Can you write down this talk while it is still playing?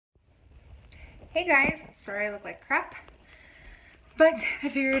Hey guys, sorry I look like crap, but I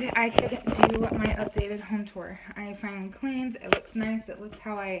figured I could do my updated home tour. I finally cleaned, it looks nice, it looks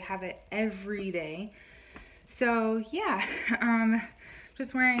how I have it every day. So yeah,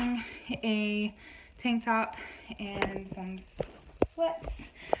 just wearing a tank top and some sweats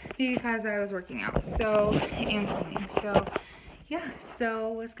because I was working out, and cleaning. So yeah,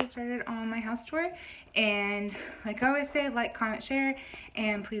 so let's get started on my house tour. And like I always say, like, comment, share,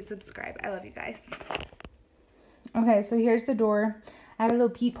 and please subscribe. I love you guys. Okay, so here's the door. I had a little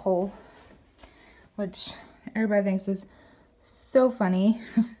peephole, which everybody thinks is so funny.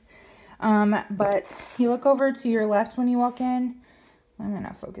 But you look over to your left when you walk in. Why am I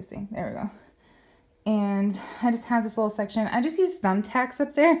not focusing? There we go. And I just have this little section. I just use thumbtacks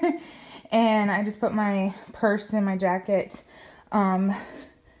up there. And I just put my purse and my jacket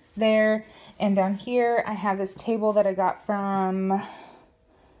there. And down here, I have this table that I got from, I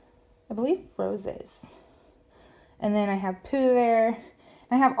believe, Rose's. And then I have poo there.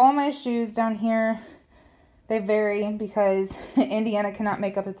 I have all my shoes down here. They vary because Indiana cannot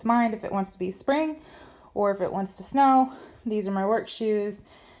make up its mind if it wants to be spring or if it wants to snow. These are my work shoes.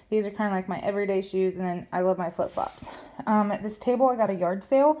 These are kind of like my everyday shoes. And then I love my flip-flops. At this table, I got a yard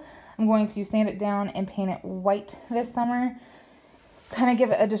sale. I'm going to sand it down and paint it white this summer. Kind of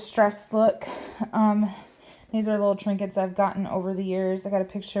give it a distressed look. These are little trinkets I've gotten over the years. I got a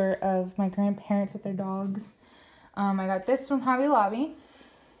picture of my grandparents with their dogs. I got this from Hobby Lobby.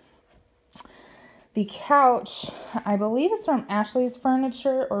 The couch, I believe, is from Ashley's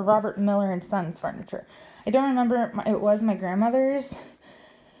Furniture or Robert Miller and Sons Furniture. I don't remember. It was my grandmother's.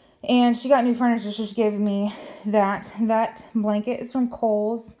 And she got new furniture, so she gave me that. That blanket is from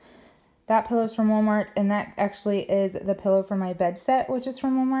Kohl's. That pillow is from Walmart, and that actually is the pillow for my bed set, which is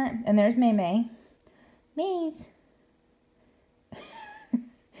from Walmart. And there's May May. Maze.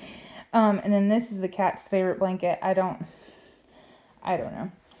 And then this is the cat's favorite blanket. I don't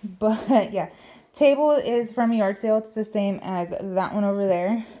know. But yeah, table is from a yard sale. It's the same as that one over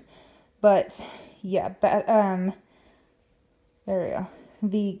there. But yeah, there we go.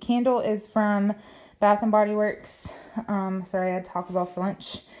 The candle is from Bath and Body Works. Sorry, I had Taco Bell for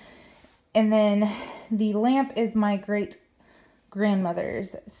lunch. And then the lamp is my great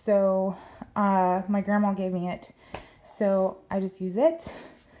grandmother's. So my grandma gave me it. So I just use it.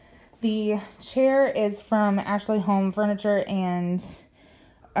 The chair is from Ashley Home Furniture and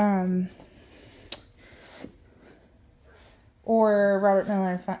or Robert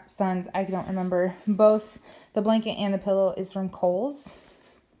Miller and Sons. I don't remember. Both the blanket and the pillow is from Kohl's.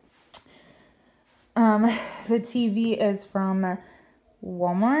 The TV is from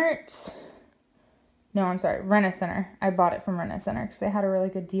Walmart. No, I'm sorry, Rent-A-Center. I bought it from Rent-A-Center because they had a really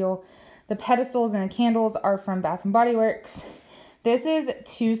good deal. The pedestals and the candles are from Bath and Body Works. This is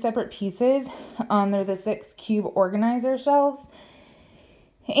two separate pieces. They're the 6 cube organizer shelves.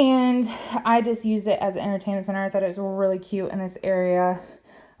 And I just use it as an entertainment center. I thought it was really cute in this area.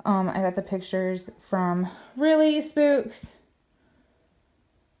 I got the pictures from Really Spooks.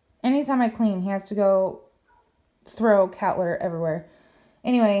 Anytime I clean, he has to go throw cat litter everywhere.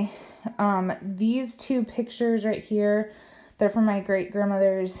 Anyway, these two pictures right here, they're from my great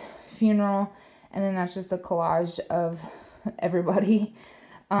grandmother's funeral. And then that's just a collage of everybody.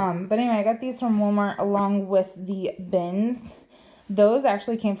 But anyway, I got these from Walmart along with the bins. Those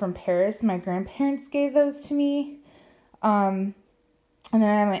actually came from Paris. My grandparents gave those to me. And then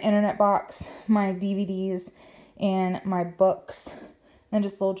I have my internet box, my DVDs, and my books. And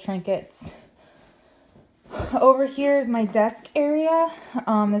just little trinkets. Over here is my desk area.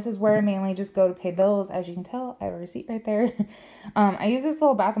 This is where I mainly just go to pay bills. As you can tell, I have a receipt right there. I use this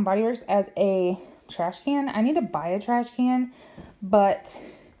little Bath and Body Works as a trash can. I need to buy a trash can, but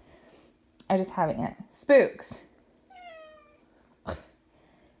I just haven't yet. Spooks.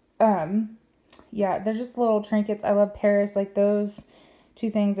 Yeah, they're just little trinkets. I love Paris. Like, those two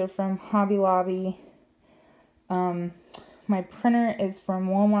things are from Hobby Lobby. My printer is from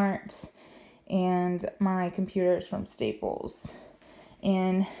Walmart, and my computer is from Staples.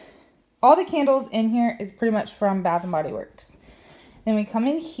 And all the candles in here is pretty much from Bath and Body Works. Then we come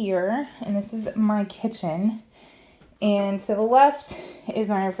in here, and this is my kitchen. And to the left is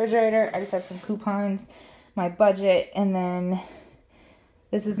my refrigerator. I just have some coupons, my budget, and then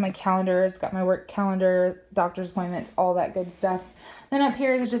this is my calendar. It's got my work calendar, doctor's appointments, all that good stuff. Then up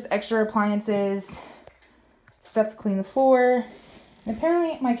here is just extra appliances, stuff to clean the floor. And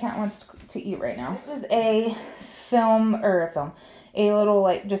apparently my cat wants to eat right now. This is a little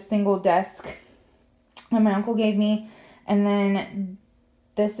like just single desk that my uncle gave me. And then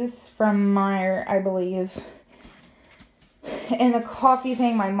this is from Meyer, I believe. and the coffee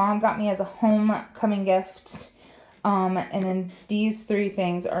thing my mom got me as a homecoming gift. And then these 3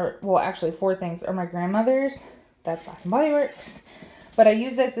 things are, well, actually 4 things are my grandmother's. That's Bath & Body Works. But I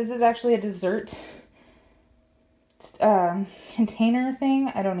use this. This is actually a dessert container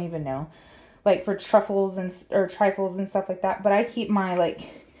thing. I don't even know. Like for truffles and, or trifles and stuff like that. But I keep my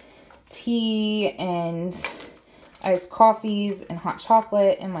like tea and iced coffees and hot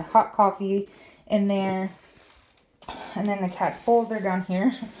chocolate and my hot coffee in there. And then the cat's bowls are down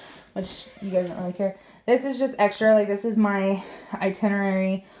here, which you guys don't really care. This is just extra. Like this is my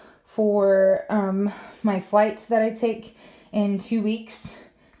itinerary for my flight that I take in 2 weeks.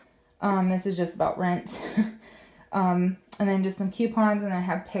 This is just about rent. And then just some coupons, and then I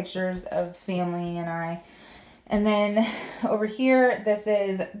have pictures of family and I. And then over here,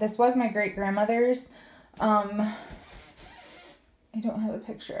 this was my great grandmother's. I don't have a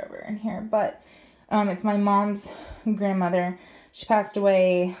picture of her in here, but it's my mom's grandmother. She passed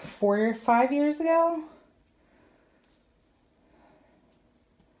away 4 or 5 years ago. –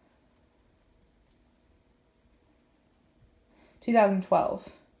 2012.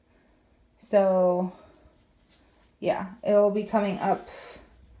 So, yeah, it'll be coming up.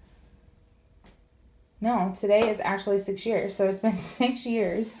 No, today is actually 6 years. So it's been 6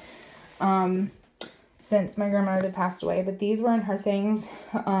 years since my grandmother passed away. But these weren't her things.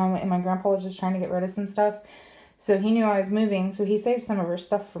 And my grandpa was just trying to get rid of some stuff. So he knew I was moving. So he saved some of her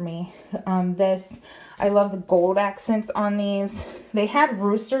stuff for me. I love the gold accents on these. They had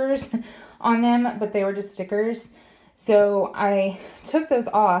roosters on them, but they were just stickers. So I took those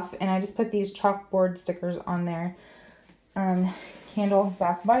off and I just put these chalkboard stickers on there. Candle,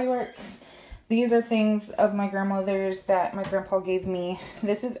 Bath & Body Works. These are things of my grandmother's that my grandpa gave me.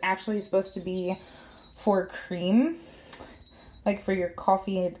 This is actually supposed to be for cream, like for your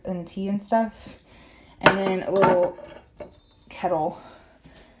coffee and tea and stuff. And then a little kettle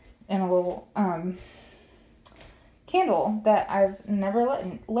and a little candle that I've never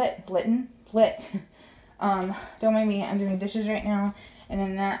lit. Don't mind me, I'm doing dishes right now. And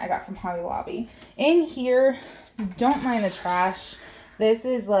then that I got from Hobby Lobby. In here, don't mind the trash. This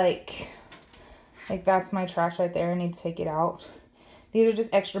is like that's my trash right there. I need to take it out. These are just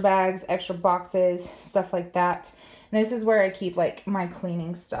extra bags, extra boxes, stuff like that. And this is where I keep like my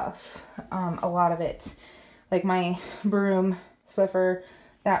cleaning stuff. A lot of it. Like my broom, Swiffer,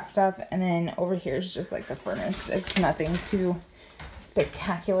 that stuff. And then over here is just like the furnace. It's nothing too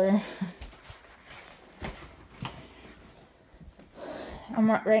spectacular.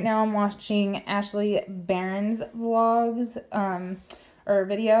 Right now I'm watching Ashley Barron's vlogs, or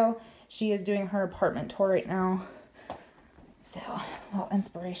video. She is doing her apartment tour right now. So, a little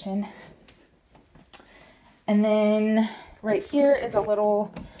inspiration. And then right here is a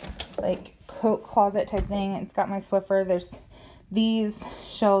little like coat closet type thing. It's got my Swiffer. There's these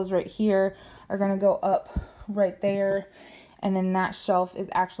shelves right here are going to go up right there. And then that shelf is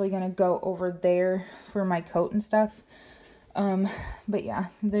actually going to go over there for my coat and stuff. But yeah,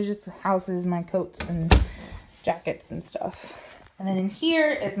 there's just houses, my coats and jackets and stuff. And then in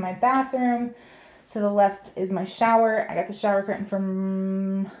here is my bathroom. To the left is my shower. I got the shower curtain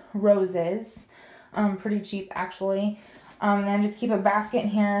from Roses. Pretty cheap actually. And then just keep a basket in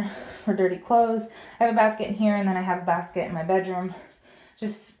here for dirty clothes. I have a basket in here, and then I have a basket in my bedroom.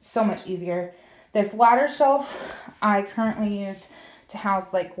 Just so much easier. This ladder shelf I currently use to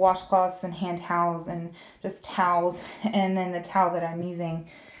house like washcloths and hand towels and just towels. And then the towel that I'm using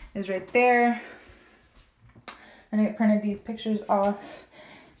is right there. And I printed these pictures off.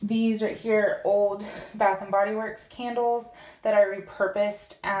 These right here are old Bath & Body Works candles that I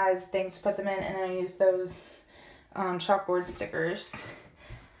repurposed as things to put them in. And then I use those chalkboard stickers.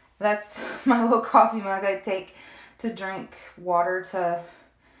 That's my little coffee mug I take to drink water to,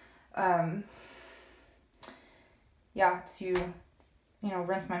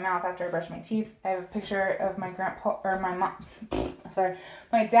 rinse my mouth after I brush my teeth. I have a picture of my grandpa, or my mom,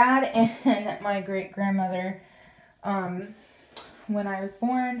 my dad and my great grandmother when I was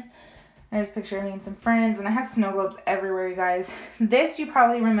born. There's a picture of me and some friends, and I have snow globes everywhere, you guys. This you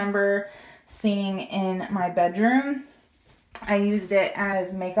probably remember seeing in my bedroom. I used it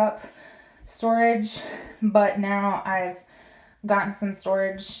as makeup storage, but now I've gotten some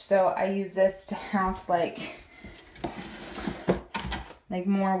storage, so I use this to house like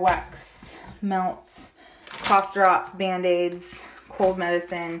more wax melts, cough drops, band-aids, cold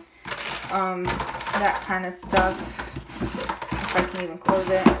medicine, that kind of stuff, if I can even close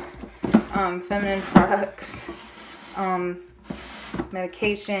it, feminine products,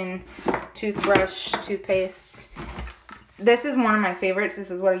 medication, toothbrush, toothpaste. This is one of my favorites. This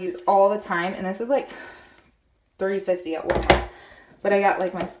is what I use all the time, and this is like $3.50 at Walmart. But I got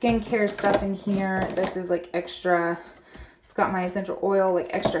like my skincare stuff in here. This is like extra, it's got my essential oil, like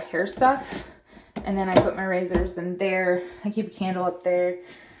extra hair stuff. And then I put my razors in there. I keep a candle up there.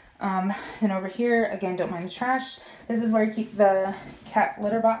 Then over here, again, don't mind the trash. This is where I keep the cat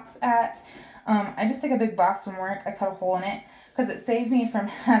litter box at. I just take a big box from work. I cut a hole in it because it saves me from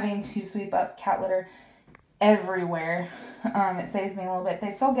having to sweep up cat litter everywhere. It saves me a little bit.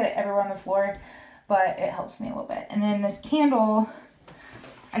 They still get it everywhere on the floor, but it helps me a little bit. And then this candle,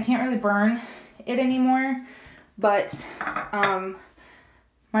 I can't really burn it anymore, but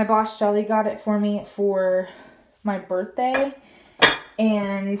my boss Shelly got it for me for my birthday,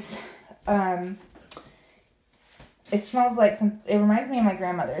 and it smells like it reminds me of my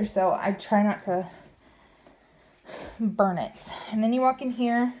grandmother, so I try not to burn it. And then you walk in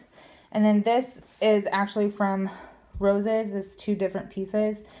here, and then this is actually from Roses. This 2 different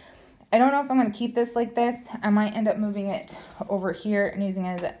pieces. I don't know if I'm going to keep this like this. I might end up moving it over here and using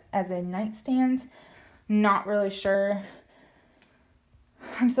it as a nightstand. Not really sure.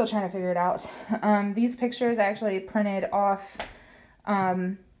 I'm still trying to figure it out. These pictures I actually printed off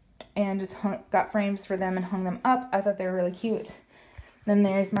and just got frames for them and hung them up. I thought they were really cute. Then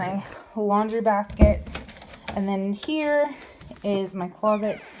there's my laundry basket. And then here is my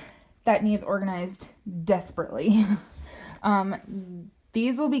closet that needs organized desperately.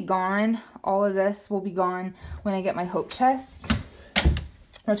 These will be gone. All of this will be gone when I get my Hope chest,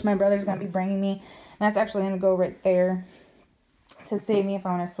 which my brother's going to be bringing me. And that's actually going to go right there to save me if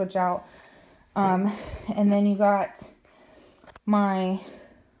I want to switch out. And then you got my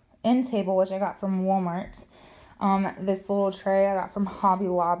end table, which I got from Walmart. This little tray I got from Hobby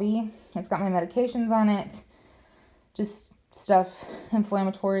Lobby. It's got my medications on it. Just stuff,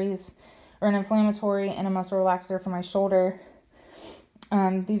 inflammatories, or an inflammatory and a muscle relaxer for my shoulder.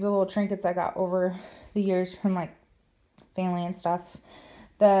 These are little trinkets I got over the years from like family and stuff.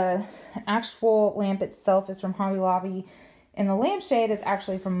 The actual lamp itself is from Hobby Lobby, and the lampshade is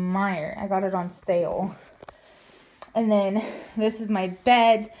actually from Meyer. I got it on sale. And then this is my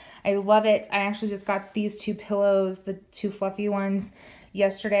bed. I love it. I actually just got these 2 pillows, the 2 fluffy ones,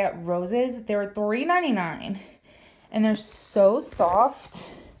 yesterday at Roses. They were $3.99, and they're so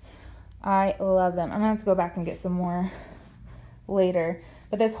soft. I love them. I'm gonna have to go back and get some more later.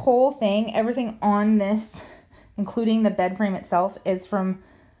 But this whole thing, everything on this, including the bed frame itself, is from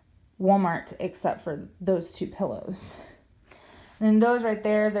Walmart except for those 2 pillows. And then those right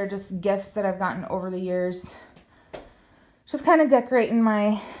there, they're just gifts that I've gotten over the years. Just kind of decorating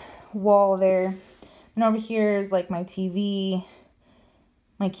my wall there. And over here is like my TV,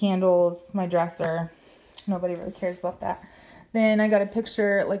 my candles, my dresser. Nobody really cares about that. Then I got a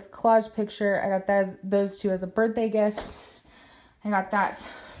picture, like a collage picture. I got those 2 as a birthday gift. I got that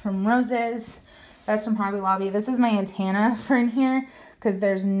from Roses. That's from Hobby Lobby. This is my antenna for in here because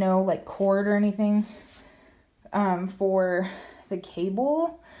there's no like cord or anything for the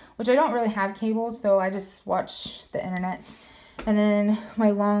cable, which I don't really have cable, so I just watch the internet. And then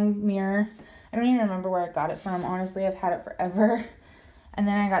my long mirror. I don't even remember where I got it from. Honestly, I've had it forever. And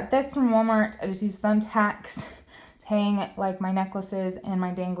then I got this from Walmart. I just use thumbtacks to hang like my necklaces and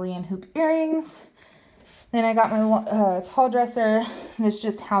my dangly and hoop earrings. Then I got my tall dresser. This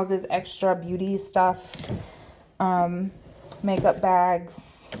just houses extra beauty stuff, makeup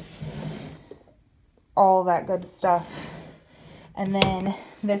bags, all that good stuff. And then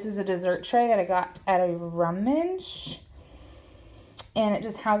this is a dessert tray that I got at a rummage. And it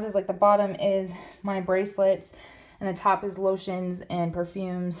just houses, like the bottom is my bracelets, and the top is lotions and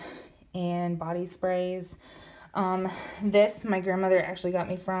perfumes and body sprays. This, my grandmother actually got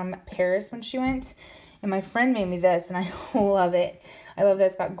me from Paris when she went. And my friend made me this, and I love it. I love that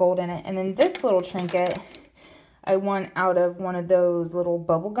it's got gold in it. And then this little trinket, I won out of one of those little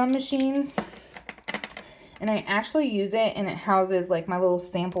bubblegum machines. And I actually use it, and it houses like my little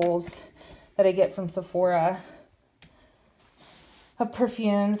samples that I get from Sephora of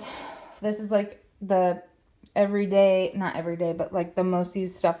perfumes. This is like the everyday, not everyday, but like the most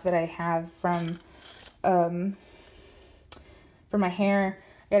used stuff that I have from for my hair.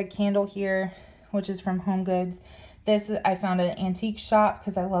 I got a candle here, which is from Home Goods. This I found at an antique shop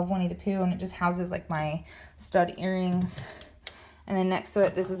because I love Winnie the Pooh, and it just houses like my stud earrings. And then next to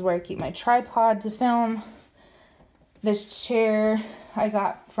it, this is where I keep my tripod to film. This chair I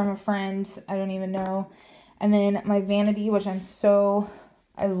got from a friend, I don't even know. And then my vanity, which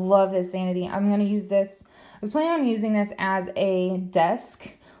I love this vanity. I'm going to use this. I was planning on using this as a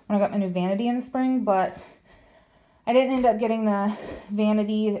desk when I got my new vanity in the spring, but I didn't end up getting the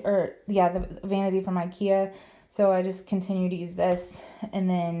vanity, the vanity from IKEA. So I just continue to use this. And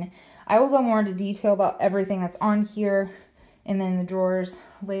then I will go more into detail about everything that's on here and then the drawers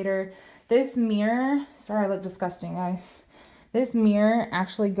later. This mirror, sorry I look disgusting, guys. This mirror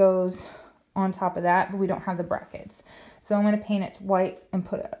actually goes on top of that, but we don't have the brackets. So I'm going to paint it white and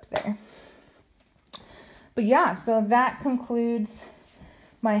put it up there. But yeah, so that concludes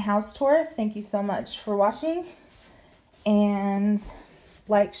my house tour. Thank you so much for watching. And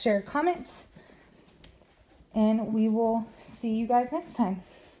like, share, comment. And we will see you guys next time.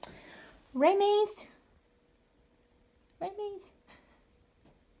 Raymaze. Raymaze.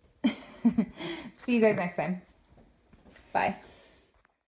 See you guys next time. Bye.